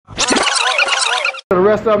the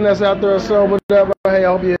rest of them that's out there, so whatever, hey, I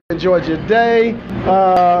hope you enjoyed your day.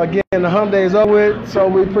 Again, the hump day is over with, so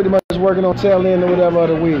we pretty much working on tail end or whatever of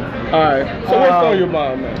the week. All right. So what's on your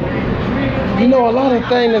mind, man? You know, a lot of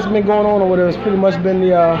things that's been going on over there has pretty much been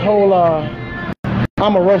the whole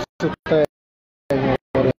Omarosa thing. So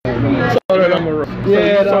that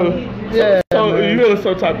Omarosa. So you feel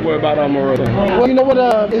some type of way about Omarosa? Well, you know what?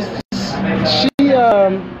 She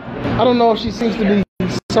I don't know if she seems to be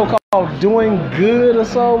so-called doing good or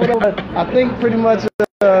so, but I think pretty much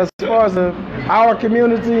as far as our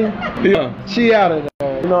community, yeah, she out of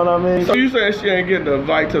there. You know what I mean? So you saying she ain't getting the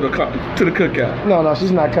invite to the cookout? No,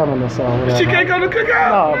 she's not coming or something. She can't go to the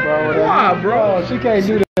cookout? No, bro. Why, bro? No, she can't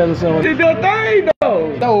do that or something. She do a thing,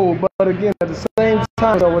 though. No, but again, at the same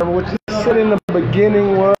time, so whatever, what you said in the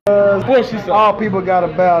beginning was, what she said? All people got to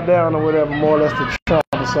bow down or whatever, more or less to Trump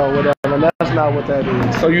or so, whatever, and that's not what that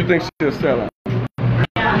is. So you think she'll sell out?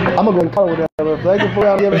 I'm going to go and call whatever. If they can put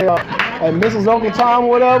out and Mrs. Uncle Tom or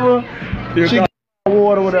whatever, she got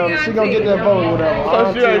award or whatever. She going to get that vote or whatever.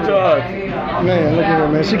 So she ain't your auntie? Man, look at her,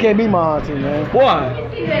 man. She can't be my auntie, man. Why?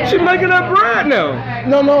 She making that bread now.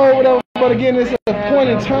 No, whatever. But again, it's a point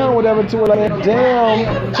in time, whatever, to where they're down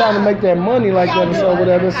trying to make that money like that and so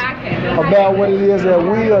whatever. It's about what it is that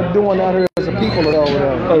we are doing out here as a people or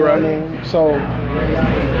whatever. Oh, right. I mean, so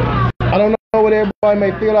I don't know what everybody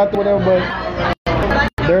may feel out there, whatever, but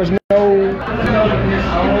there's no.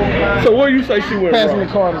 So where you say she went passing wrong?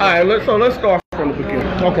 The card. All right, let's start from the beginning.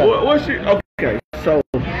 Okay. What she? Okay, so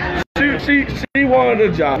she wanted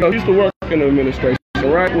a job. She used to work in the administration,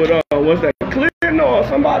 right? With was that Clinton or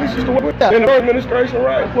somebody she used to work with in the administration,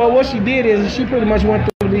 right? Well, what she did is she pretty much went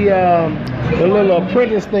through the little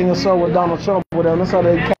apprentice thing or so with Donald Trump with them. That's how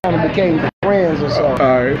they kind of became friends or so. All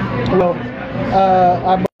right. Well,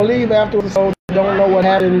 I believe afterwards, so don't know what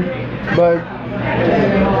happened, but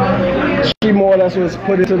she more or less was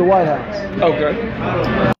put into the White House. Okay.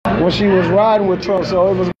 When she was riding with Trump, so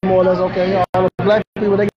it was more or less, okay, all the black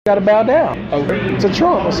people, they got to bow down to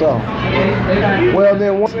Trump or so. Well,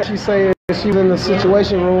 then once she said she was in the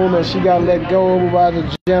Situation Room and she got let go by the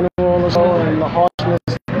general or so, and the harshness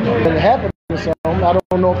that happened or so, I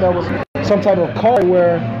don't know if that was some type of call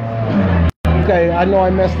where, okay, I know I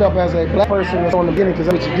messed up as a black person in the beginning because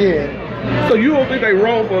that's what you did. So you don't think they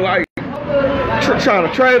wrong for like trying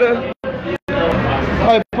to trade her?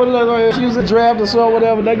 Hey, put it like she was a draft or so,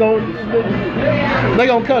 whatever. They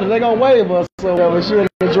gonna cut it. They gonna waive us or whatever. She in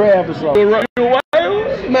the draft or so. You waive?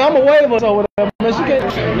 Man, I'm a waive us or whatever. Man,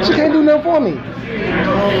 she can't do nothing for me.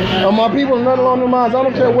 My people, nothing along the lines. I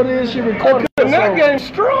don't care what it is she recorded. That game's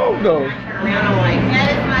strong though.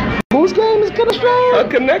 Whose game is kind of strong? A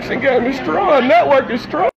connection game is strong. A network is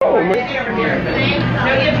strong,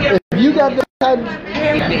 man. If you got that type of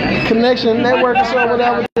connection, network or so,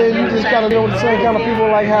 whatever, then you just gotta deal with the same kind of people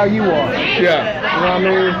like how you are. Yeah. You know what I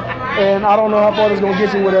mean? And I don't know how far this gonna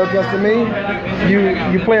get you with her, because to me,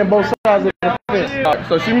 you playing both sides of the fence.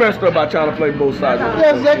 So she messed up by trying to play both sides.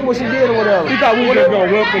 That's exactly what she did or whatever. She thought we were just gonna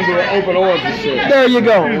welcome to open arms and shit. There you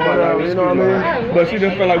go. Whatever, you know what I mean? But she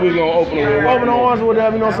didn't feel like we was gonna open arms or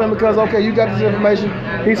whatever, you know what I'm saying? Because okay, you got this information.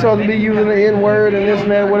 He's supposed to be using the N-word and this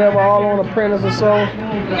and that, whatever, all on Apprentice or so.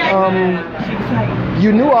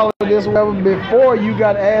 You knew all of this, whatever, before you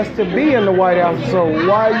got asked to be in the White House. So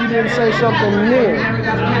why you didn't say something then?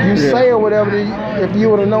 You say or whatever. If you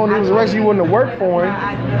would have known he was racist, you wouldn't have worked for him.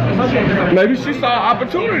 Maybe she saw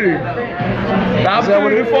opportunity. The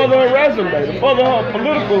opportunity to further her resume, to further her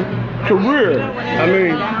political career. I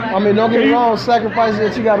mean, don't get me wrong, sacrifices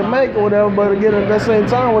that you got to make or whatever, but again, at that same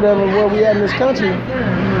time, whatever, where we at in this country,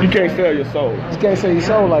 you can't sell your soul. You can't sell your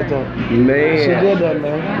soul like that. Man. She did that,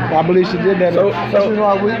 man. I believe she did that.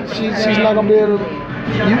 She's not going to be able to,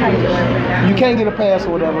 you can't get a pass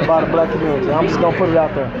or whatever by the black community. I'm just going to put it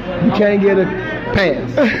out there. You can't get a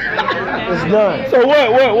pass. It's done. So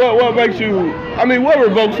what makes you, what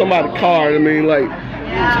revokes somebody's card? I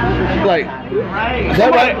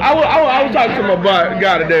was talking to my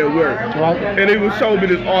guy today at work, right? And he was showing me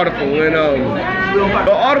this article, and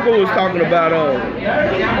the article was talking about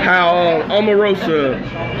how Omarosa,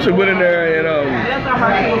 she went in there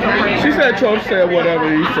and she said Trump said whatever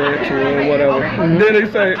he said to her, or whatever. And then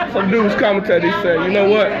he said, some dudes commented, he said, you know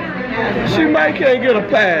what? She might can't get a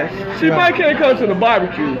pass. She might can't come to the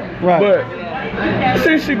barbecue, but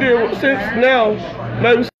since now.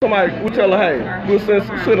 Maybe somebody will tell her, hey, we'll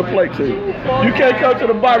send a plate to you. You can't come to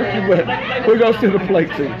the barbecue, but we're going to send a plate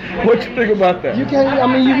to you. What you think about that? You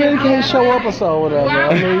can't, you really can't show up or so or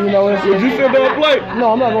whatever. Would you send her a plate?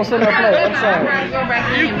 No, I'm not going to send her a plate. I'm sorry.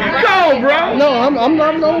 You cold, bro. No, I'm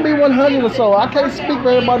not going to be 100 or so. I can't speak for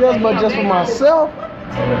everybody else, but just for myself,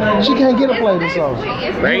 She can't get a plate or so.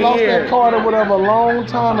 You lost that card or whatever a long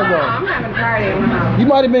time ago. I'm having a party at my house. You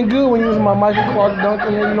might have been good when you was my Michael Clark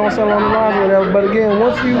Duncan, you know what I'm saying, on the lines or whatever. But again,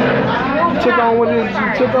 once you took on what it is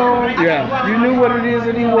you took on, you knew what it is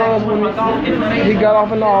that he was when he got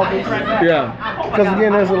off in the office. Yeah. Because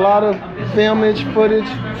again, there's a lot of footage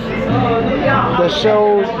that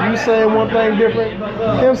shows you saying one thing different,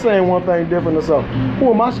 him saying one thing different or so.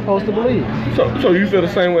 Who am I supposed to believe? So you feel the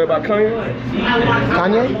same way about Kanye?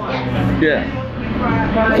 Kanye? Yeah.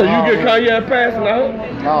 So you get Kanye a pass now?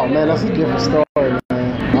 Oh man, that's a different story,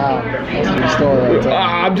 man. Wow, that's a different story right there.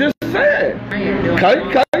 I'm just saying.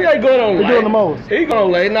 Kanye going on. He's doing the most. He going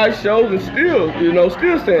on late night shows and still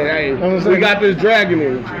saying, hey, we got this dragon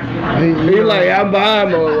in. He like, I'm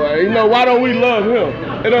behind my. You know, why don't we love him?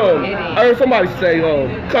 And I heard somebody say,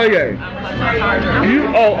 Kanye.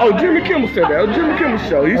 Jimmy Kimmel said that. Jimmy Kimmel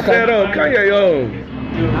show. He said, Kanye,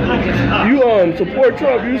 you support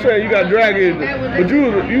Trump. You say you got dragon, but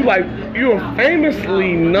you were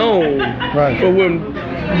famously known for when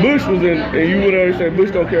Bush was in, and you would always say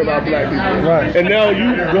Bush don't care about black people. Right. And now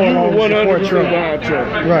you going on 100% behind Trump.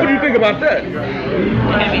 Right. What do you think about that?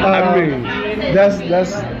 I mean,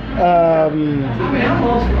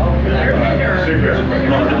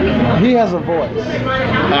 he has a voice.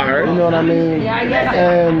 All right. You know what I mean?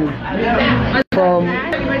 And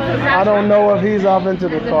I don't know if he's off into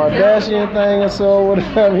the Kardashian thing or so,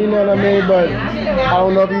 whatever, you know what I mean? But I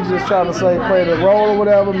don't know if he's just trying to play the role or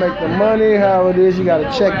whatever, make the money, how it is. You got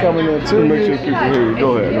a check coming in too. Make sure people hear you.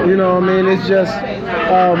 Go ahead. You know what I mean? It's just,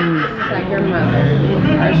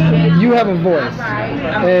 you have a voice.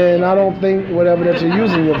 And I don't think whatever that you're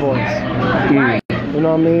using your voice. You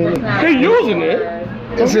know what I mean? He's using it.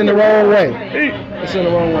 It's in the wrong way. It's in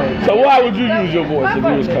the wrong way. So why would you use your voice if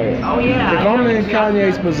you was Kanye? If I'm in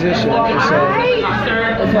Kanye's position,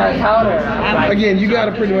 again, you got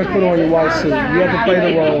to pretty much put on your white suit. You have to play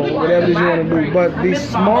the role, whatever it is you want to do, but be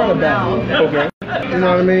smart about it. Okay. You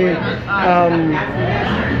know what I mean?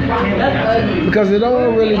 Because it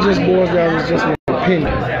all really just boils down to just an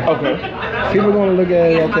opinion. Okay. People are going to look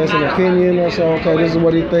at it, okay, it's an opinion or so, okay, this is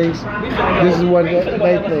what he thinks, this is what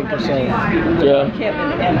they think or so. Yeah.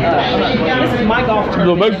 This is my golf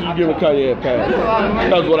So make sure you give Kanye a pass.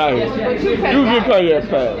 That's what I hear. You give Kanye a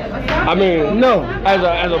pass. I mean, no. As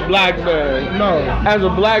a black man. No. As a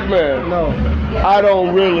black man. No. I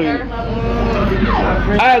don't really.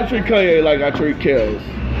 I have to treat Kanye like I treat Kells.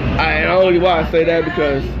 I only why I say that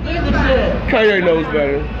because Kanye knows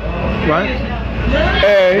better. Right.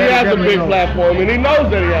 And he has a big platform, and he knows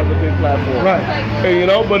that he has a big platform. Right. And,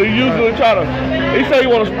 but he usually try to. He say he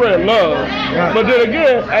want to spread love, but then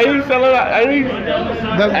again, he's selling out. He's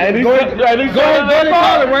selling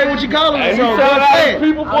call it right what you call it. And he's selling out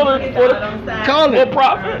people for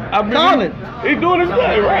profit. I mean, call it. He's doing his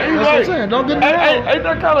thing, right? That's what I'm saying. Don't get me wrong. Ain't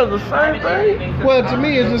that kind of the same thing? Well, to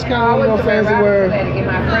me, it's just kind of one of those things where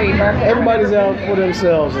everybody's out for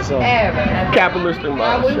themselves or something. Capitalistic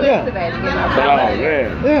mindset. Yeah. Oh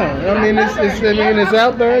man. Yeah. I mean, it's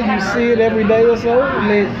out there. You see it every day or so. I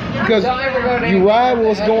mean, because you ride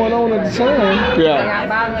what's going on at the time.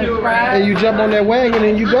 Yeah. And you jump on that wagon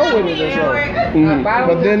and you go with it or so.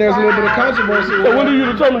 But then there's a little bit of controversy. So when do you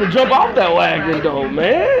determine to jump off that wagon, though,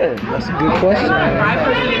 man? That's a good question.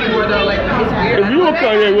 If you were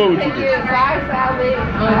Kanye, what would you do?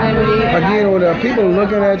 Again, with people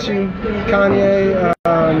looking at you, Kanye,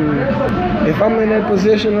 if I'm in that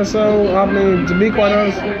position or so, I mean, to be quite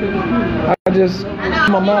honest, I just keep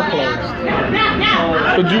my mouth closed.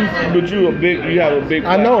 But you have a big.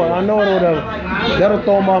 I know it, or whatever. That'll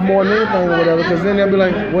throw them off more than anything or whatever, because then they'll be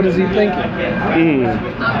like, what is he thinking?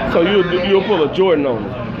 So you'll pull a Jordan on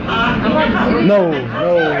him. No,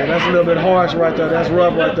 that's a little bit harsh right there. That's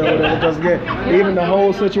rough right there, whatever. Because again, even the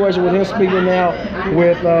whole situation with him speaking now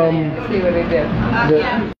with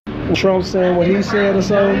Trump saying what he said or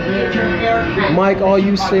so, Mike, all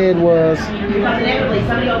you said was,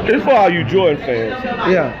 it's for all you Jordan fans.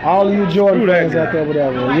 Yeah, all you Jordan fans out there,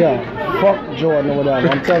 whatever. Yeah, fuck Jordan or whatever.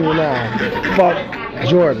 I'm telling you now, fuck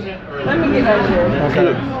Jordan. Let me get over here.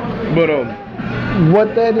 Okay. But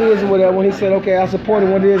what that is, whatever, when he said, okay, I support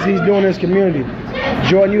him, what it is he's doing in his community.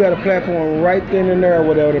 Jordan, you had a platform right then and there,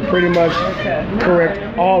 whatever, to pretty much correct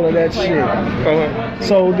all of that shit.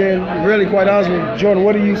 So then, really, quite honestly, Jordan,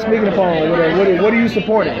 what are you speaking upon? What are you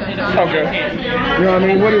supporting? Okay. You know what I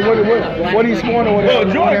mean? What are you supporting? Well,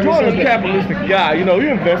 Jordan's a capitalistic guy. You know, he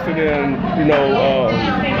invested in,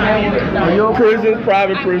 prisons,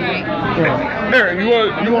 private prisons. Yeah. Eric, you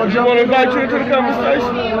want to invite you into the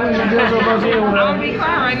conversation? I'll be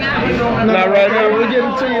quiet right now. Not right now. We'll get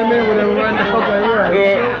into you in a minute, whatever. Right now. Okay,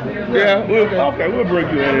 yeah. Yeah. We'll bring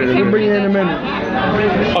you in. We'll bring you in a minute.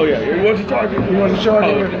 Oh yeah. You want to charge it? You want to charge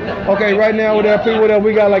it? Okay, right now with that people, whatever,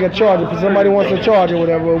 we got like a charger. If somebody wants to charge it,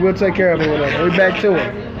 whatever, we'll take care of it, whatever. We back to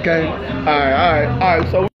it. Okay. All right.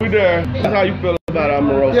 So we there. That's how you feel about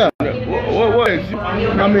Omarosa. Yeah. What is you?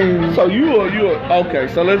 I mean, So you okay?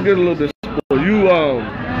 So let's get a little bit.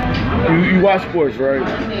 You watch sports, right?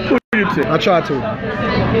 Who do you take? I try to.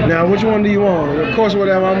 Now, which one do you want? Of course,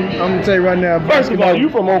 whatever. I'm gonna tell you right now. First of all, you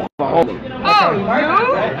from Oklahoma. Oh,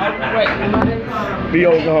 Be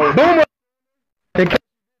Oklahoma. Boomer.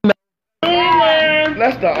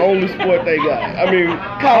 That's the only sport they got. I mean,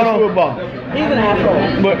 college football. he's an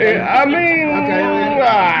asshole. But I mean,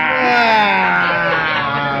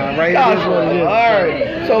 Right. college This one football.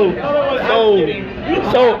 is. All right.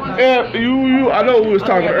 So you. I know we was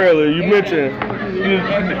talking earlier. You mentioned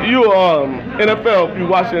you NFL. You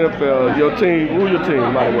watch NFL. Your team. Who your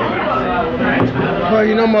team, by the way? Well,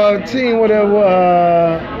 you know my team,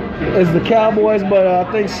 whatever, is the Cowboys, but I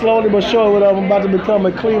think slowly but surely, whatever, I'm about to become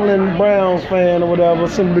a Cleveland Browns fan or whatever,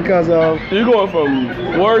 simply because of. You going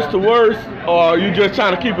from worst to worst, or you just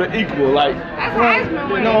trying to keep it equal? Like That's Heisman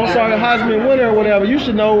winner. No, I'm sorry, Heisman winner or whatever. You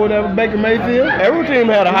should know whatever, Baker Mayfield. every team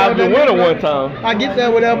had a Heisman winner one time. I get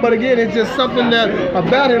that, whatever, but again, it's just something that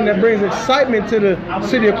about him that brings excitement to the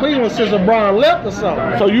city of Cleveland since LeBron left or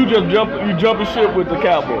something. So you just jumping ship with the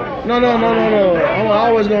Cowboys. No. I'm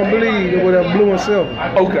always gonna believe in whatever blue and silver.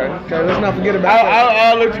 Okay. Okay, let's not forget about that.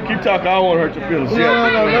 I'll let you keep talking. I don't want to hurt your feelings.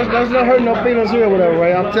 No, let's not hurt no feelings here, whatever,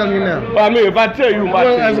 right? I'm telling you now. Well, I mean, if I tell you my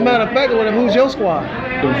Well, team, as a matter of fact, whatever, who's your squad?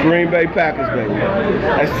 the Green Bay Packers, baby.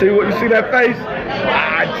 I see that face?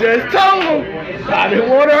 I just told him. I didn't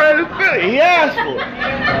want to hurt his feelings. He asked for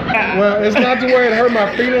it. Well, it's not to where it hurt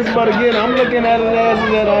my feelings, but again, I'm looking at it as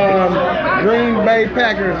that Green Bay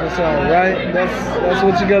Packers or something, right? That's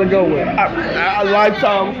what you gotta go with. I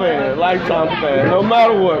lifetime fan. No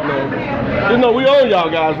matter what, man. You know, we own y'all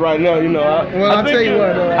guys right now, you know. I'll tell you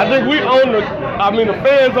what. I think we own the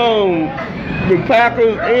fans own the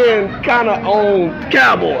Packers and kind of own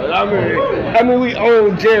Cowboys. I mean, we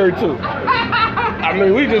own Jerry too. I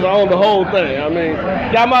mean, we just own the whole thing. I mean,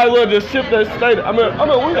 y'all might as well just ship that stadium. I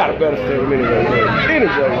mean, we got a better stadium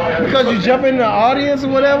anyway. Because you jump in the audience or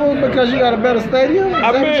whatever, because you got a better stadium?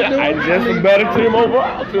 I mean, just a better team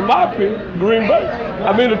overall, in my opinion. Green Bay.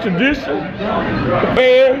 I mean, the tradition, the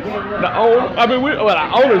fans, the owner. I mean, the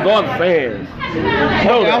owners are the fans.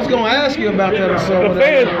 I was going to ask you about that or so. The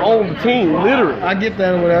fans own the team, literally. I get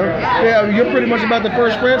that or whatever. Yeah, you're pretty much about the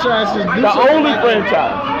first franchise to do The something only like franchise.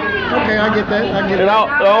 That. Okay, I get that. And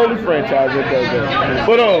the only franchise that does that.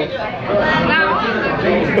 But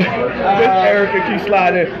this Erica keeps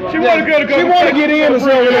sliding. She want to get in or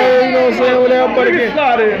something, you know what I'm saying, whatever. But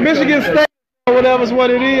again, Michigan State or whatever is what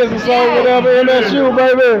it is, and so whatever, MSU,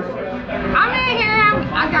 baby. I'm in here.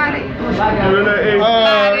 I got it.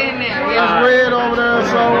 It's red over there,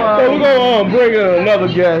 So we're gonna bring in another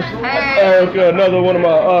guest, Erica, another one of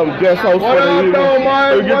my guest hosts. What up, though,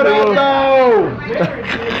 Mike? What up, though?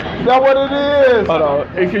 That's what it is. Hold on.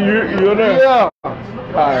 Hey, can you in there? Yeah.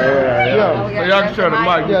 Alright, yeah. So y'all can share the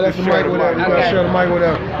mic. Yeah, that's the mic with that. You gotta share the mic with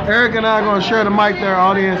that. Eric and I are gonna share the mic there,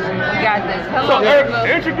 audience. You got this. So Hello,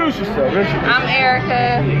 Erica, introduce yourself. I'm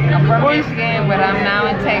Erica. I'm from Michigan, but I'm now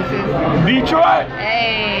in Texas. Detroit.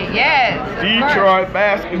 Hey, yes. Detroit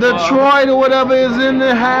basketball. Detroit or whatever is in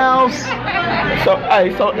the house. So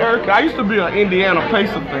Erica, I used to be an Indiana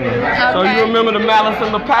Pacer fan. So Okay. you remember the Malice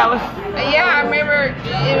in the Palace? Yeah, I remember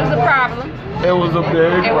it was a problem. It was a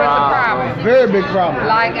big It was a problem. Very big problem.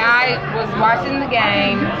 Like I was watching the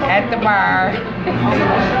game at the bar,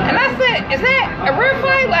 and I said, "Is that a real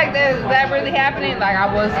fight? Like, is that really happening?" Like I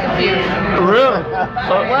was confused. Really?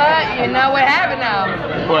 What? You know what happened now?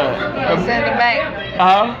 What? They sent them back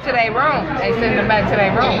to their room. They sent them back to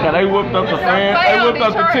their room. Yeah, they whooped up the fans. play They on whooped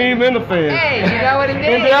up the Detroit. team and the fans. Hey, you know what it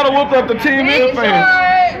did? Indiana whooped up the team and the fans.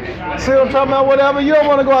 Detroit. See what I'm talking about? Whatever. You don't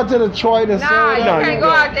want to go out to Detroit and Nah, say you that. can't go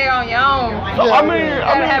out there on your own. So, Yeah. I mean, You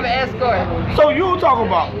gotta have an escort. so you talking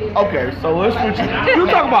about, okay, so let's switch it. You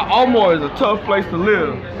talking about Omaha is a tough place to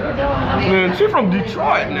live. Man, she from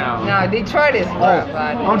Detroit now. No, Detroit is rough, I'm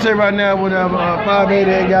buddy. gonna tell you right now, whatever.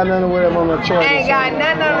 580 ain't got nothing with them on Detroit. Ain't got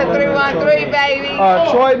nothing on the 313, baby.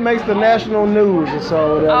 Detroit makes the national news and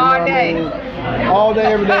so whatever. All you know what I day. mean? All day,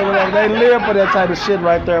 every day, whatever. They live for that type of shit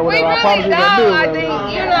right there. We Whatever. I really promise you don't. they do. I whatever.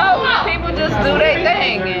 think, you know, people just do their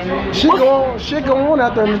thing. And Shit go on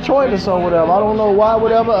out there in Detroit or so, whatever. I don't know why,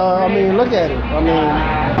 whatever. I mean, look at it. I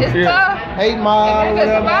mean, it's tough. 8 Mile, If you can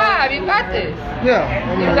whatever. survive, you got this. Yeah.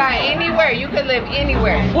 I You mean, got anywhere. You can live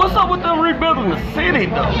anywhere. What's up with them rebuilding the city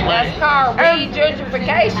though? That's called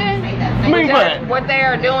regentrification. What they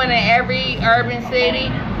are doing in every urban city,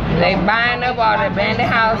 they buying up all the abandoned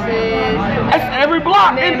houses. That's every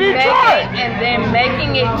block in Detroit. And then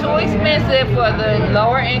making it too expensive for the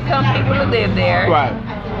lower income people to live there. Right.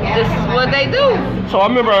 This is what they do. So I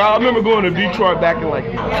remember going to Detroit back in like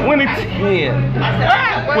 2010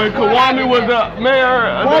 when Kwame was the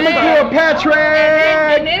mayor. Kwame Kilpatrick.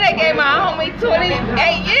 And then they gave my homie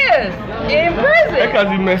 28 years in prison. That's because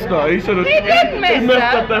he messed up. He should have. He didn't mess He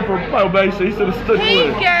messed up. up there for probation. He should have stood He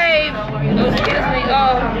with it. gave, excuse me,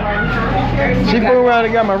 She flew around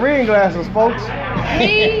and got my reading glasses, folks.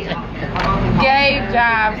 he gave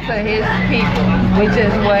jobs to his people, which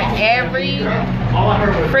is what every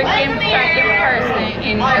freaking person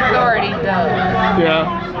in authority does.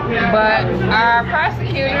 Yeah. But our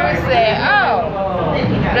prosecutor said, oh,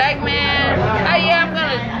 black man, oh yeah, I'm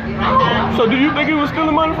gonna. So do you think he was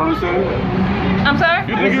stealing money from the city? I'm sorry?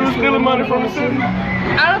 You think he was stealing money from the city?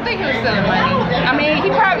 I don't think he was stealing money. I mean, he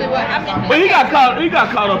probably was. I mean, But he got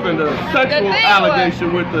caught up in the sexual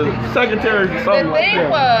allegation with the secretary or something the like thing that.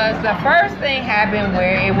 was, the first thing happened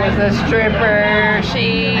where it was a stripper,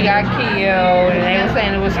 she got killed, and they were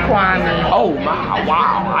saying it was Kwame. Oh my,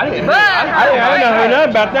 wow. I didn't But I ain't heard nothing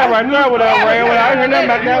about that right now. I ain't heard nothing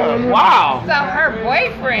about that one. Wow. So her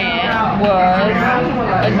boyfriend was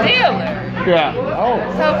a dealer. Yeah. Oh.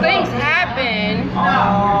 So things happen.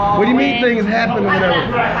 What do you mean things happen or whatever?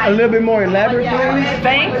 A little bit more elaborate, please?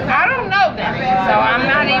 Things, I don't know them. So I'm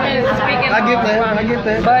not even speaking. I get that. I get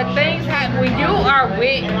that. But things happen when you are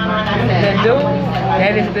with the dude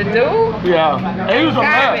that is the dude. Yeah. He was a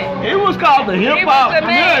man. He was called the hip hop He was the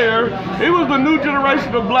man. mayor. He was the new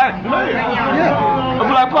generation of black mayor. Yeah. A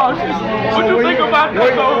black politician. What you think about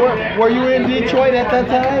that though? Were you in Detroit at that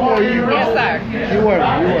time? Or you? Yes, sir. You were.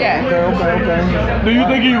 You were. Yeah. Okay. Do you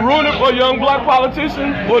think he ruined it for a young black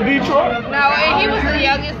politician or Detroit? No, and he was the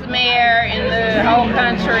youngest mayor in the whole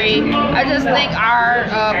country. I just think our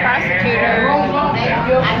prosecutor,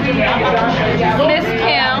 Miss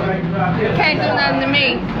Kim, can't do nothing to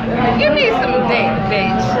me. Give me some dick,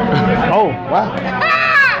 bitch. Oh,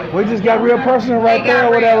 wow. We just got real personal right They there,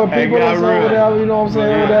 got whatever. real. People They got that say real. whatever, you know what I'm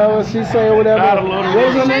saying, whatever. She say whatever. Got a little What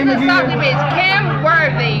was her She's name a salty again? bitch. Kim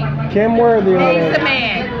Worthy. Kim Worthy. He's the whatever.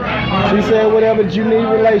 man. She said whatever, you need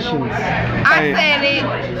relations. I said it.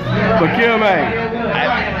 But Kim ain't.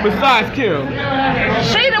 Besides Kim,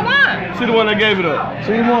 She the one. she the one that gave it up.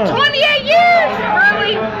 She won. 28 years,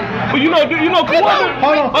 really? But you know, Kwame.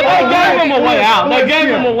 Hold on. But they gave him a way out. They gave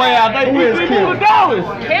him a way out. They Who is moved Kim? to Dallas.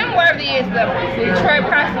 Kim Worthy is the Detroit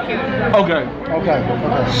prosecutor. Okay. Okay.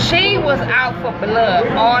 She was out for blood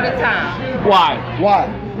all the time. Why? Why?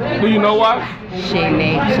 Do you know why? She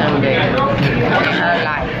needs somebody in her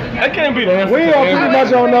life. That can't be the answer. We to don't everything. pretty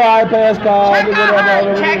much on no iPads card.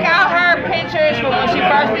 Check out her pictures from when she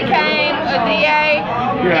first became a DA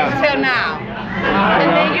until now. And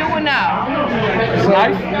then you will know.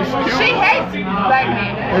 Nice. She hates black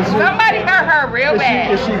men. Somebody hurt her real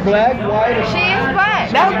bad. Is she black, white, or She is black.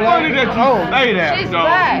 That's funny that you say that. She's though.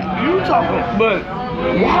 black. You talking, but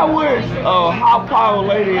why would a high power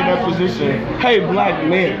lady in that position hate black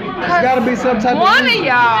men? There's got to be some type One of of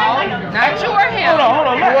y'all, not you or him. Hold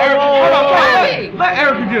on. Let Erica, let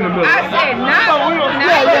Erica get in the middle. I said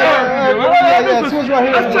not. Switch right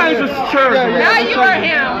here. Let's change this church. Not you or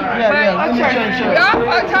him. But y'all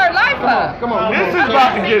fucked her life up. Come on. This is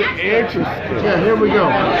about to get interesting. Yeah, here we go.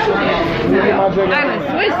 I'm gonna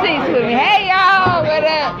switch seats with me. Hey y'all, what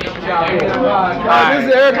up? This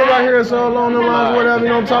is Erica right here, so along the lines, whatever, you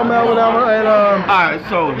know what I'm talking about, whatever. And Alright,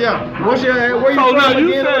 so yeah, where you So from now you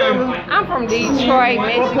again, said- whatever? I'm from Detroit,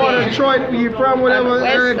 What part of Michigan. Detroit are you from, whatever, West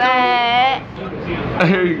Erica? Side. I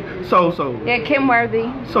hear you. So Yeah, Kim Worthy.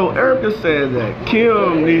 Erica said that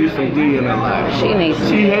Kim needed some D in her life. She needs some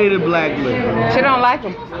She hated black men. She don't like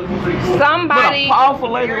him. But Somebody. a powerful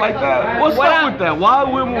lady like that, what's up with that? Why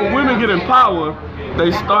when women get in power,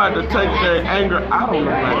 they start to take their anger out on the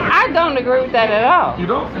black man? I don't agree with that at all. You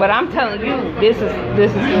don't? But I'm telling you, this is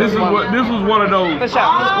This was one of those. for sure.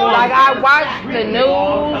 Like I watched the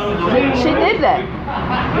news. She did that.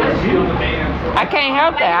 I can't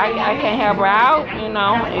help that. I can't help her out. You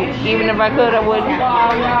know, even if I could, I wouldn't.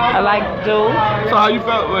 I like to do. So how you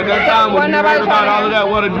felt at that time when you heard about all of that?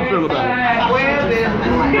 What did you feel about it?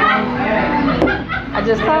 I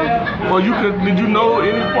just thought. Well, did you know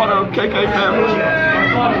any part of KK family?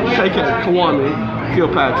 KK, Kwame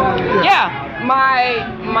Kilpatrick. Yeah, my.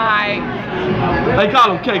 They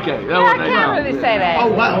call him KK. That's Yeah, I what they can't call him. really say that.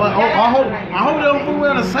 Oh, wow. I hope they don't feel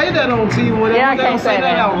well to say that on TV. Whatever. Yeah, I They can't don't say say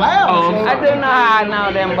that that. out loud. Oh, I do know how I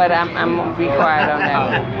know them, but I'm gonna be quiet on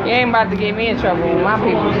that. You ain't about to get me in trouble with my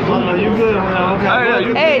people. Oh, no, you good, man.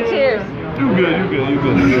 Okay. Hey, Hey, cheers. You good.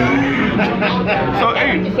 So,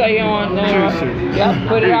 hey. So you want to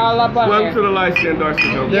put it all up on Welcome there. to the light skin, dark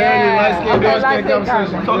skin conversation. Yeah, light skin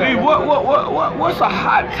conversation. So, E, what's a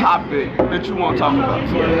hot topic that you want to talk about?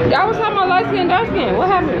 Y'all was talking about light skin, dark skin. What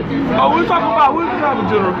happened? Oh, we can have a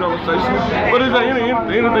general conversation. But is there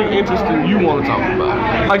anything interesting you want to talk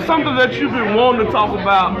about? Like something that you've been wanting to talk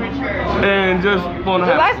about and just want to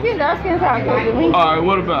have. Light skin, dark skin sound good to me. All right,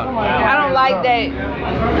 what about it? I don't like that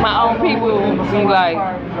my own people be like,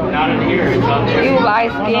 you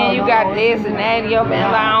light skin, you got this and that, your family.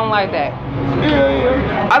 I don't like that.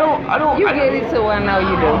 Yeah. I don't. You get it too, I know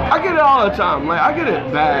you do. I get it all the time. Like I get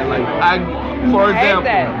it bad. Like for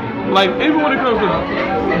example, like even when it comes to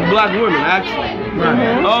black women, actually.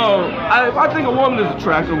 If I think a woman is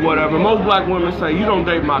attractive, whatever, most black women say you don't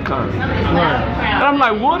date my kind. And I'm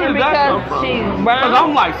like, where did that come from? Because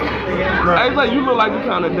I'm like, it's like you look like the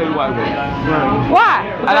kind of date white women. Why?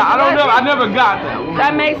 I don't know. I never got that.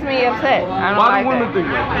 That makes me upset. I don't Why like do women that. think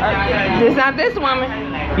that? It's not this woman.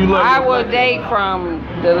 I will date from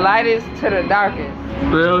the lightest to the darkest.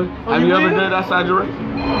 Really? Have you ever dated outside your race?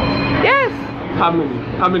 Yes. How many?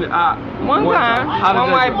 One time.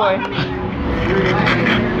 One white boy.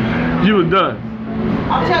 You was done.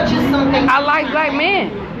 I'll tell you something. I like black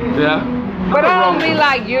men. Yeah. But I don't be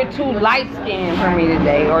like, you're too light skinned for me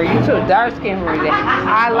today, or you're too dark skinned for me today.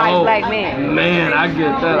 I like black men. Man, I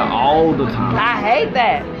get that all the time. I hate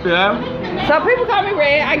that. Yeah? So people call me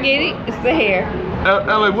red, I get it. It's the hair.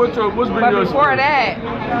 Ellie, what's been But your before experience?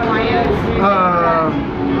 that,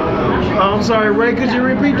 I'm sorry, Ray, could you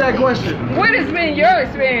repeat that question? what has been your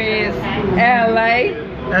experience, LA?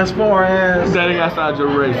 As far as Dating outside your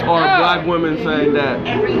race, or black women saying that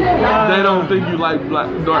they don't think you like black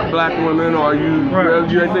women, or you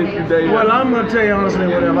think you date. well, I'm gonna tell you honestly,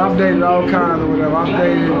 whatever. I've dated all kinds of whatever. I've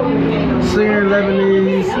dated Syrian,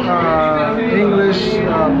 Lebanese, English,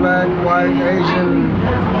 black, white, Asian.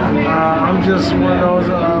 I'm just one of those.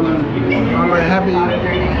 I'm a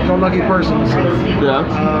happy-go-lucky person. So,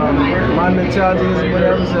 my mentality is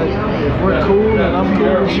whatever. That if we're cool and I'm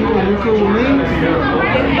cool with you and you're cool with me,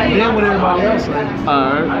 then what everybody else says. You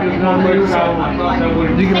know what I mean? So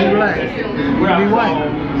you can be black, you can be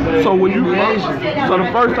white. So when you so the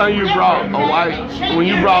first time you brought a white, when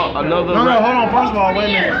you brought another. No, hold on. First of all, wait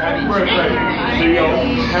a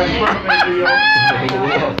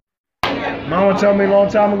minute. Mama told me a long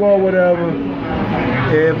time ago, whatever.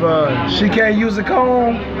 If she can't use a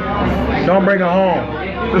comb, don't bring her home.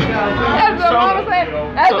 That's what Mama said.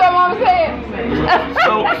 That's what Mama said.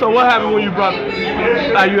 So what happened when you brought?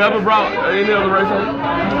 Like you ever brought any other race home?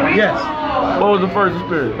 Yes. What was the first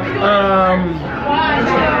experience?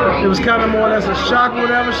 It was kind of more or less a shock,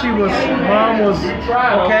 whatever. Mom was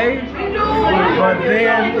okay, but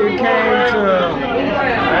then it came to,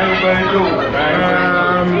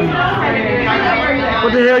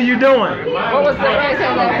 what the hell you doing? What was the race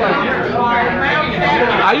at that point?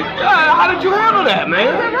 How did you handle that, man?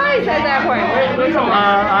 What was the race at that point?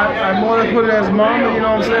 I more than put it as mama, you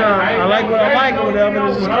know what I'm saying? I like what I like or whatever.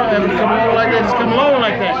 It's just come along like that. Just come along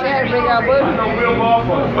like that. She had a big old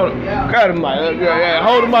booty. Got him, Mike. Yeah,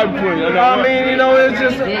 hold the mic between you. I mean, you know, it's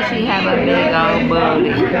just. Did she have a big old booty?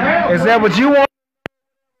 Is that what you want?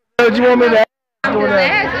 What you want me to ask?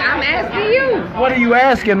 I'm asking you. What are you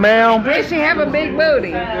asking, ma'am? Did she have a big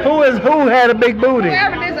booty? Who had a big booty?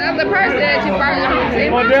 Whoever this other person that you brought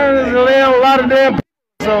home. Well, there is a lot of damn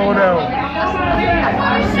over there.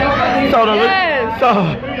 So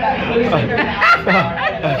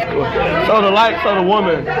the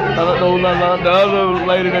woman, the other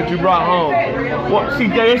lady that you brought home, she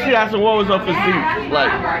asked her what was her physique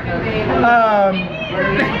like.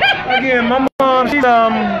 Again, my mom, she's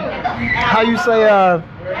how you say,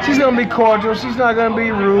 she's gonna be cordial. She's not gonna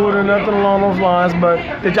be rude or nothing along those lines. But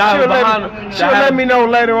she'll let me know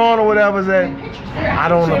later on or whatever that I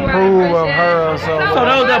don't approve of her. So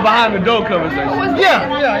that was that behind the door conversation. Yeah.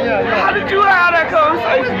 How did you have that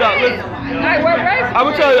conversation, Doc? Listen. Like what race? I'm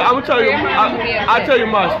gonna tell you. I'll tell you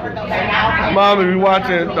my story. Mom, if you're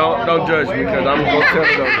watching, don't judge me because I'm gonna tell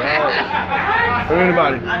you those.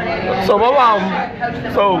 Anybody. So my mom,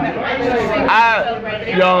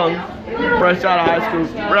 young, fresh out of high school,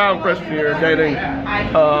 around freshman year, dating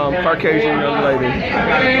Caucasian young lady,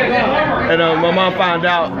 and my mom found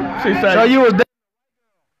out. She said, "So you was."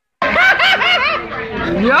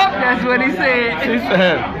 Yup, that's what he said. She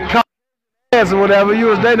said, "Or whatever, you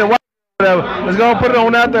was dating a white whatever. Let's go and put it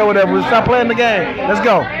on out there, whatever. Stop playing the game. Let's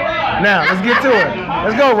go. Now, let's get to it."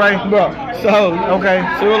 Let's go, Ray. Bro, so Okay.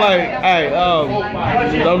 she was like, hey,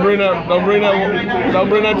 don't bring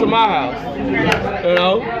that to my house. You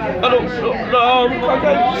know?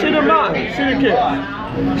 Okay, she didn't mind. She didn't care.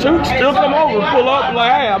 She would still come over, pull up,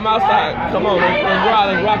 like, hey, I'm outside. Come on, let's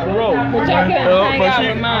ride, let's rock and roll. But y'all couldn't hang out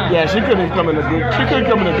with mom. Yeah, she couldn't come in the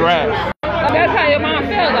grass. That's how your mom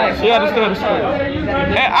felt like. She had to stay in the street.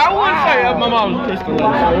 And I wouldn't say that my mom was Christian, so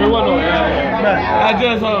it wasn't no I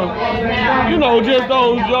just, you know, just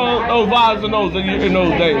those vibes in those days, in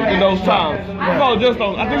those times. No, just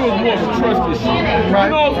those. I think it was more of a trust issue. Right.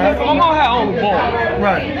 You know, my mom had only boy.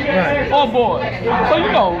 Right. All boys. So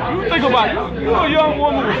you know, you think about it. You know, a young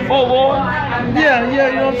woman with 4 boys. Yeah, you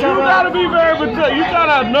know what I'm You talking gotta about? be very protective. You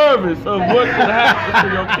gotta be nervous of what could happen to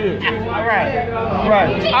your kid.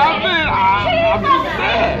 Right. I'm just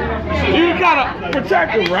saying. You gotta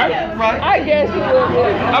protect them, right? I guess you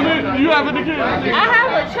would. I mean, you have any kids? I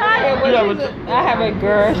have a child, but I have a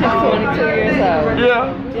girl. She's 22 years old.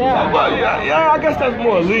 Yeah. Yeah. Well, yeah, I guess that's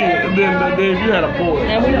more lenient than if you had a boy.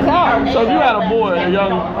 And we talk. So if you had a boy, a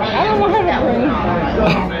young, I don't want her to bring.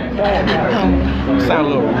 sound a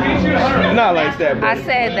little not like that, but I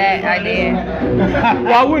said that. I did.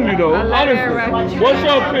 why wouldn't you though? I love her, Honestly, what's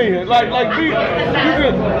your opinion? Like, you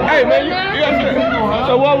could, hey man, you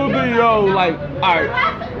so what would be your like, alright,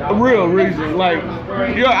 a real reason, like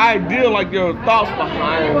your idea, like your thoughts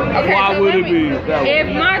behind why would it be that way? If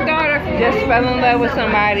my daughter just fell in love with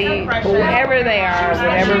somebody, whoever they are,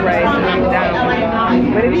 whatever race, I'm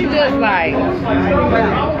down. But if you just like, I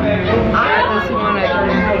just want to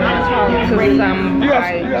talk to somebody. You got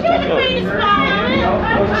to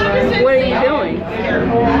What are you doing?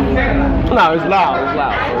 No, it's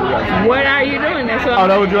loud. What are you doing? That's what Oh,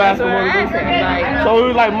 that what you asked that's what I asked her. Like, So he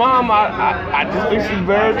was like, Mom, I just think she's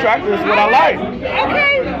very attractive. That's what I like.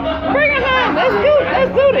 Okay, bring her home. Let's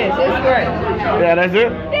do this. It's great. Yeah, that's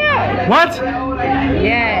it. Yeah. What?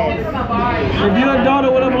 Yes. If your daughter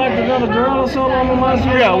would have liked another girl or something on my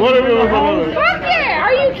street? Yeah, what if it was another? Fuck yeah.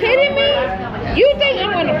 Are you kidding me? You think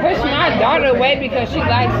I'm gonna push my daughter away because she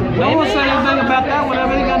likes women? No one said anything about that,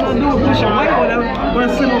 whatever. It ain't got nothing to do with push away or whatever. But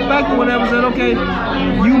a simple fact or whatever said, okay,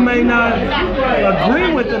 you may not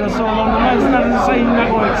agree with it or so along the lines. It's not to say you're not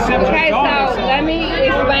going to accept Okay, your daughter. so let me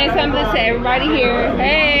explain something to everybody here.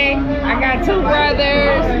 Hey, I got 2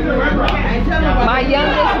 brothers. My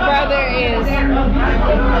youngest brother is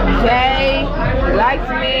Jay. He likes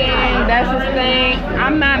men. That's his thing.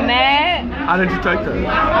 I'm not mad. How did you take that?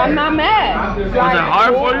 I'm not mad. Was that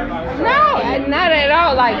hard for you? No, not at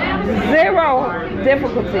all. Like 0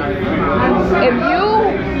 difficulty.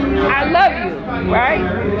 I love you, right?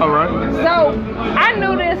 All right. So I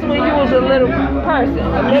knew this when you was a little person,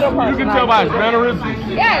 You can tell by his mannerisms.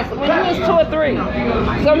 Yes, when you was 2 or 3.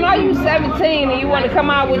 So now you 17 and you want to come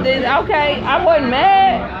out with this. Okay, I wasn't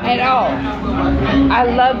mad at all. I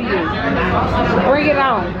love you. Bring it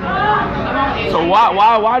on. So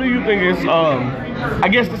why do you think it's I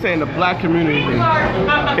guess to say in the black community,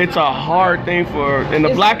 it's a hard thing in the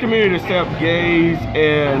black community to accept gays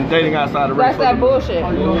and dating outside of race. That's that bullshit.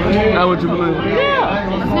 That's what you believe? Yeah.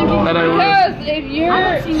 That ain't real. Because if you're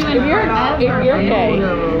gay,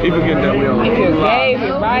 He forgetting that we on. if you're gay, if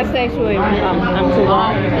you're bisexual, I'm too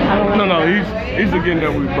long. I don't know. No, he's forgetting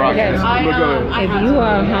that we broadcast. Okay. But go ahead. If you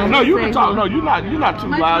are homosexual, No, you can talk. No, you're not too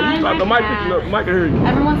loud. You talk. The mic can hear you.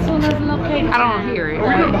 Everyone still knows a little cake. I don't hear it.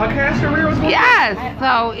 Yes.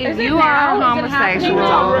 So if you are homosexual,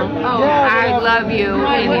 I love you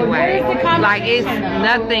anyway. Like it's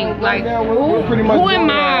nothing. Like who am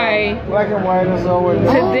I Black and white or so.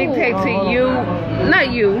 to dictate to you?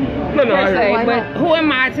 Not you, No, per I hear se, you. but who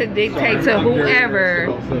am I to dictate to whoever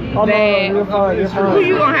Oh, no, you're that fine. You're fine. who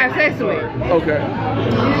you gonna have sex with? Okay.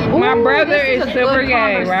 My brother is super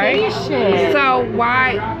gay, right? So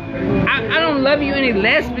why? I don't love you any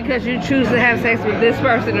less because you choose to have sex with this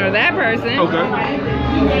person or that person. Okay.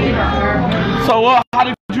 So how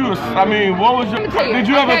did you? I mean, what was your? tell you. Did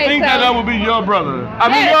you ever Okay, think so- that would be your brother? I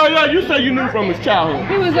mean, Yes. you said you knew from his childhood.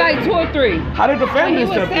 He was like 2 or 3. How did the When family he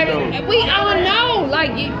was accept it 7, though? we all know,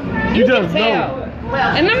 like you You can just tell. know.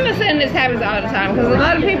 And I'm not saying this happens all the time because a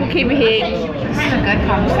lot of people keep it hidden, This is a good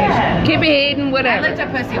conversation. keep it hidden, I whatever. licked a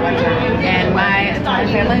pussy one time, and my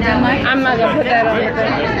family didn't like it. I'm not gonna put that on the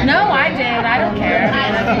thing. No, I did. I don't care.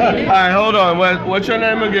 All right, hold on. What's your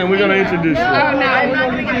name again? We're gonna introduce you. Oh I'm no.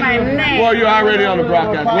 not gonna get my name. Well, you're already on the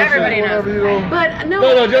broadcast. What's your- Everybody knows. But no.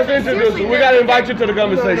 No, just introduce seriously, you. We gotta invite you to the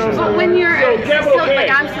conversation. But when you're capital K. like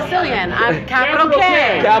I'm Sicilian, I'm capital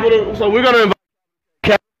K. Capital. So we're gonna invite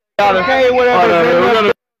capital Okay, whatever. We're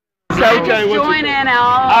gonna Okay, just what you join think? in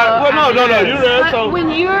all. Well, no, you're there. But So when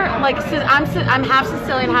you're like, I'm half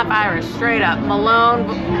Sicilian, half Irish, straight up. Malone,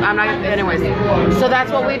 I'm not. Anyways, so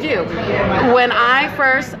that's what we do. When I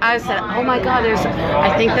said, oh my God,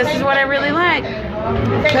 I think this is what I really like.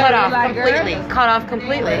 Cut off completely. Cut off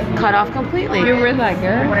completely. Cut off completely. You really like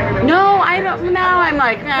her? No, I don't. Now I'm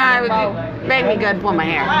like, nah, it would make me good, pull my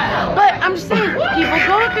hair. But I'm just saying, people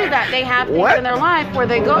go through that. They have things in their life where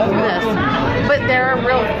they go through this. But there are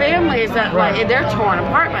real families that like they're torn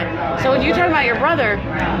apart by it. So when you talk about your brother,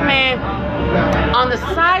 man. On the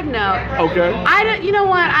side note, okay. You know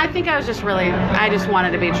what? I think I just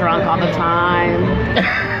wanted to be drunk all the time.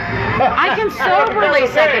 I can soberly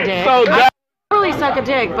suck a dick. I soberly suck a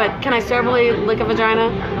dick, but can I soberly lick a vagina?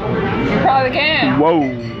 You probably can.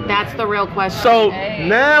 Whoa. That's the real question. So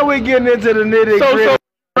now we're getting into the nitty gritty. So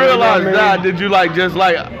realize that? Did you just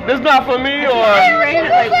this not for me or?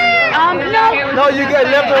 No, you get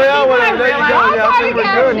left around when I let you go. Y'all think we're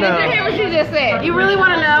good Did you hear what she just said? You really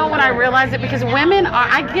want to know when I realized it? Because women are,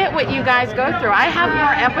 I get what you guys go through. I have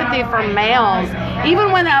more empathy for males.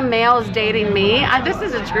 Even when a male is dating me, this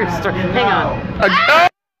is a true story. Hang on.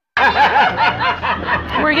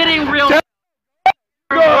 We're getting real.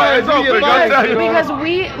 Go ahead, because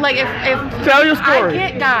we if tell your story. I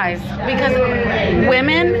get guys because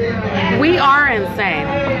women, we are insane.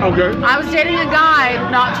 Okay. I was dating a guy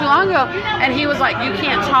not too long ago, and he was like, "You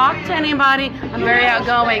can't talk to anybody. I'm very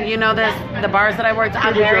outgoing. You know this. The bars that I worked,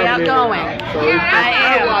 I'm very outgoing. I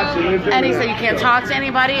am." And he said, "You can't talk to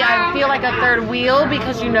anybody. I feel like a third wheel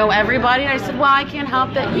because you know everybody." And I said, "Well, I can't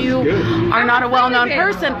help that you are not a well-known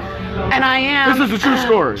person." And I am. This is a true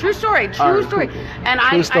story. True story. True story. And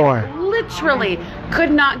I literally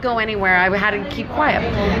could not go anywhere. I had to keep quiet.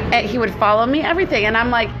 And he would follow me, everything. And I'm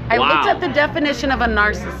like, I looked up the definition of a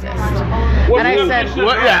narcissist. And I said,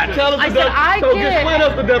 tell us explain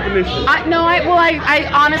us the definition. I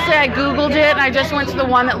honestly, I Googled it, and I just went to the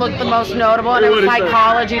one that looked the most notable, and it was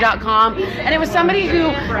psychology.com. And it was somebody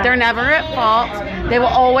who, they're never at fault. They will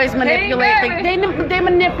always manipulate. They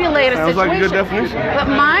manipulate a situation. Sounds like a good definition. But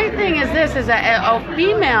my thing is this, is that a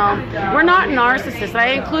female, we're not narcissists. I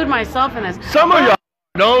include myself in this. Some of y'all,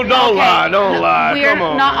 don't lie. Come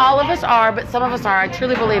on. Not all of us are, but some of us are. I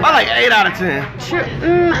truly believe that. I like 8 out of 10. True.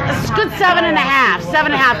 It's a good 7.5.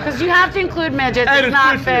 7.5, because you have to include midgets. It's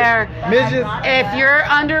not fair. Midgets? If you're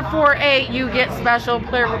under 4'8", you get special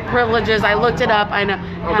privileges. I looked it up. I know.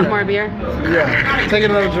 Have more beer? Yeah. Take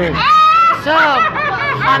another drink. So,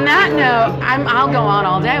 on that note, I'll go on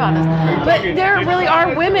all day about this. But there really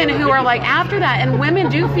are women who are like after that, and women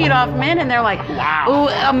do feed off men, and they're like, ooh,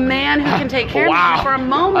 a man who can take care of me. For a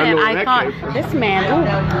moment, I thought, this man, ooh,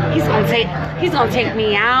 he's gonna take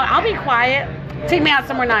me out. I'll be quiet. Take me out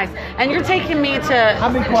somewhere nice. And you're taking me to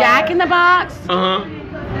Jack in the Box. Uh-huh.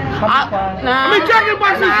 I mean, Jack in the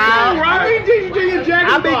Box is cool, right?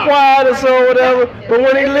 I'll be quiet or so, whatever. But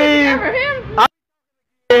when he leaves,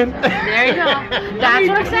 there you go. That's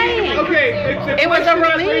what I'm saying. Okay. It was a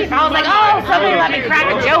relief. I was like, oh, somebody let me crack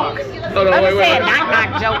a joke. Let me say a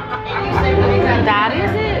knock-knock joke. That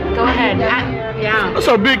is it. Go ahead. Yeah.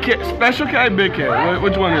 So Big Cat, Special K, Big Cat.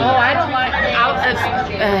 Which one is it? Oh, I don't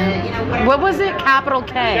like. What was it? Capital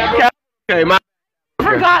K. Capital K. I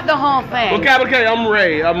forgot the whole thing. Well, Capital K, I'm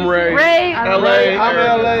Ray. Ray. LA. I'm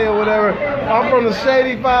LA or whatever. I'm from the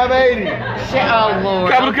Shady 580. Oh,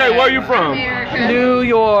 Lord. Capital K, where are you from? New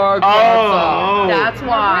York. Oh. That's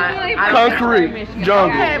why. Concrete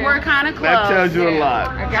jungle. Okay, we're kind of close. That tells you a lot.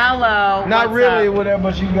 Hello. Not really, whatever,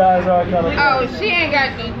 but you guys are kind of. Oh, she ain't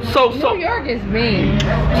got. New York is mean.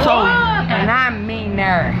 And I'm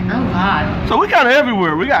meaner. Oh God. So we kind of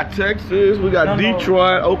everywhere. We got Texas, we got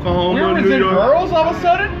Detroit, Oklahoma, New York. Girls all of a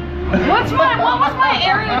sudden? What was my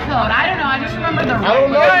area code? I don't know. I just remember the. I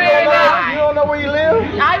don't know. You don't know where you live?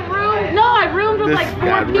 I roomed with like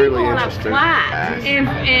 4 people in a flat. In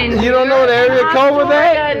You don't know the area code for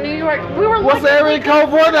that? New York. We were. What's the area code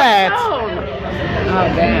for that? Oh,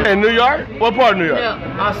 damn. In New York? What part of New York?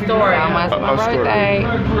 Astoria. My Astoria. birthday.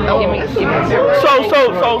 Give me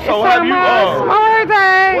So have you? my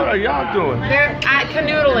birthday. What are y'all doing? They're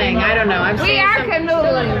canoodling. I don't know. We are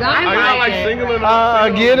canoodling. Are y'all like singling? I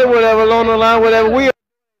get it, whatever, along the line, whatever. We are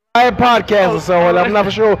a podcast or so, and I'm not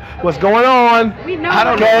for sure what's going on. I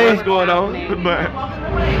don't know what's going on, but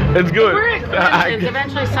it's good. We're exclusions.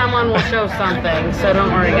 Eventually someone will show something, so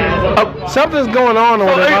don't worry, guys. Something's going on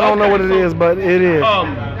over there. I don't know what it is, but it is.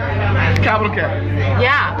 Capital K.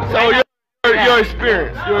 Yeah. So your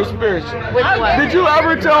experience. With what? Did you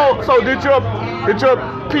ever tell? So did your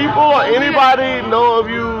people or anybody know if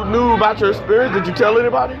you knew about your experience? Did you tell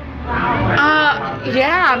anybody?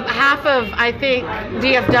 Yeah, half of, I think,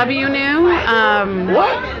 DFW knew.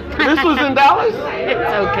 What? This was in Dallas?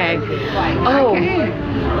 It's okay. Oh,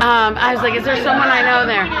 I was like, is there someone I know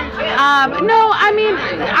there? No, I mean,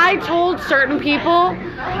 I told certain people,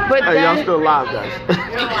 but Hey, y'all then still live, guys.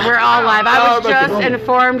 we're all live. I was just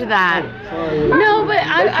informed that. No, but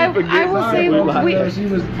I will say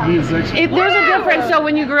there's a difference. So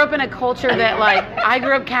when you grew up in a culture that, like, I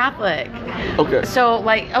grew up Catholic. Okay. So,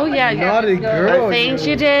 like, oh yeah, Naughty girl. the things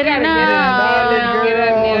you didn't know.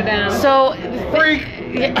 Kneel down. So,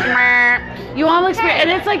 you all experience, and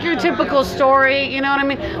it's like your typical story, you know what I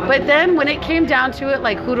mean? But then when it came down to it,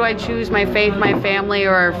 like, who do I choose, my faith, my family,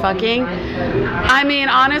 or fucking? I mean,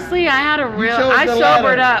 honestly, I had a real, I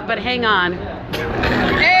sobered up, but hang on.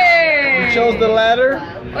 You chose the latter?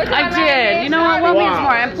 I did. You know what means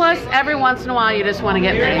more? And plus, every once in a while, you just want to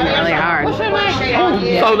get paid really hard.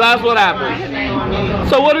 So that's what happened.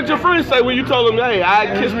 So what did your friends say when you told them, hey, I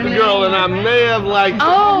kissed the girl and I may have like...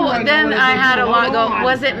 Oh, then I had a lot go,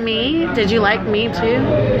 was it me? Did you like me too?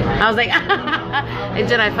 I was like,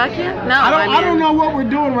 did I fuck you? No. I don't know what we're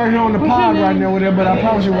doing right here on the pod right now with it, but I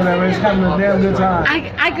promise you whatever, it's having a damn good time.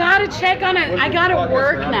 I gotta check on it. I gotta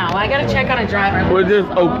work now. I gotta check on a driver. We're just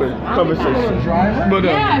open conversation. But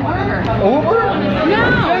Yeah, Uber? no.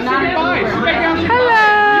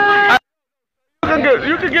 Hello.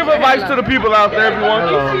 you can give advice to the people out there if you want.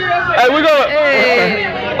 Hey, we're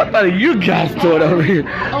gonna... What are you guys doing over here?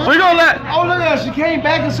 We're gonna let... Oh, look at her. She came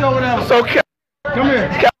back and saw whatever. So, Come here.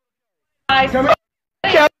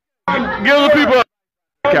 give the people...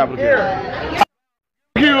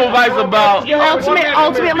 Give you advice about...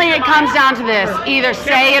 Ultimately, it comes down to this: either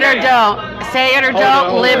say it or don't. Say it or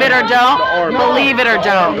don't. Live it or don't. Believe it or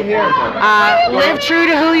don't. Live true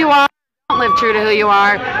to who you are. Don't live true to who you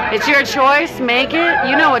are. It's your choice. Make it.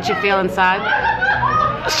 You know what you feel inside.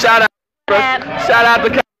 Shout out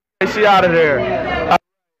to she out of there.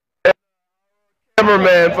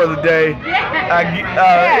 Cameraman for the day.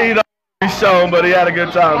 He don't be shown, but he had a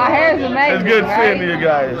good time. My hair is amazing. It's good seeing you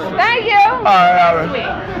guys. Thank you. All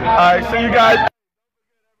right. See you guys.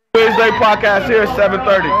 Wednesday podcast here at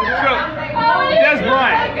 7:30. Des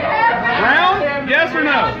Bryant. Brown? Yes or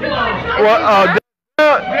no?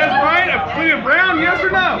 Des Bryant of Cleveland Brown? Yes or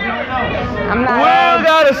no? I'm not. We'll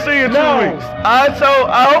gotta see in 2 weeks. So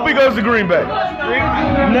I hope he goes to Green Bay.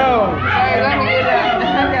 No. Hey, let me get that.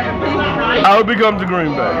 I hope he comes to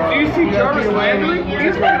Green Bay. Do you see Jarvis Landry?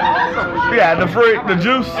 He's been awesome. Yeah, the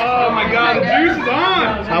juice. Oh my God, the juice is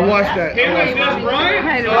on. I watched that. Him and Des Bryant?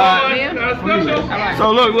 Hey, That's special.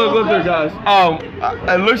 So look there, guys.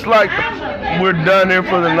 It looks like we're done here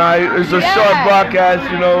for the night. It's a short broadcast,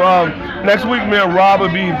 you know. Next week, me and Rob will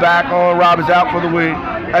be back on. Rob is out for the week.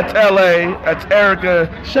 That's LA. That's Erica.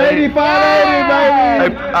 Shady 580,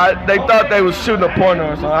 baby. They thought they was shooting a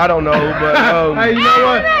porno or something. I don't know, but Hey, you know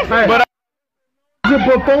what? Hey, but to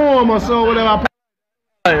perform or so, whatever.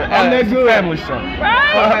 I'm that good. Family show.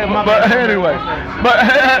 But anyway,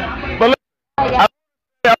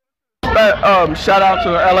 shout out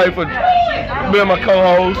to LA for being my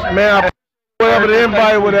co-host. Man, whatever the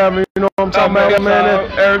invite, whatever, you know what I'm talking about, man.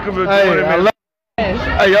 Erica for doing it, man.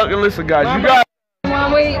 Hey, y'all, listen, guys, you guys.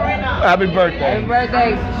 1 week. Happy birthday. Happy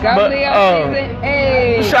birthday. Go But, Leo season.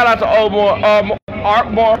 Hey. Shout out to Artmore.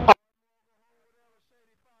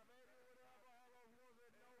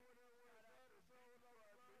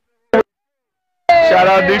 Shout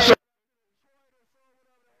out Detroit.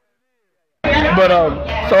 But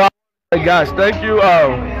so hey guys, thank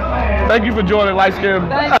you for joining Light Skin.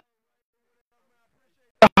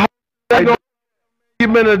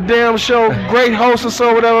 You've been a damn show, great host or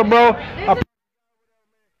so, whatever, bro.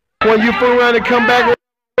 When you fool around and come back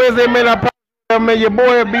Wednesday, man, man, your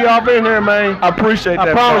boy will be off in here, man. I appreciate that.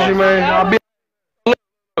 I promise you, man. I'll be.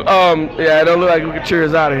 Yeah, it don't look like we can cheer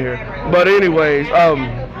us out of here. But anyways,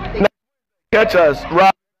 catch us,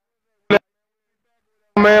 Rob.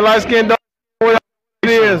 Man, Light Skin, what it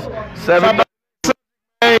is. 7.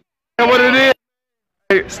 What it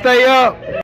is. Stay up.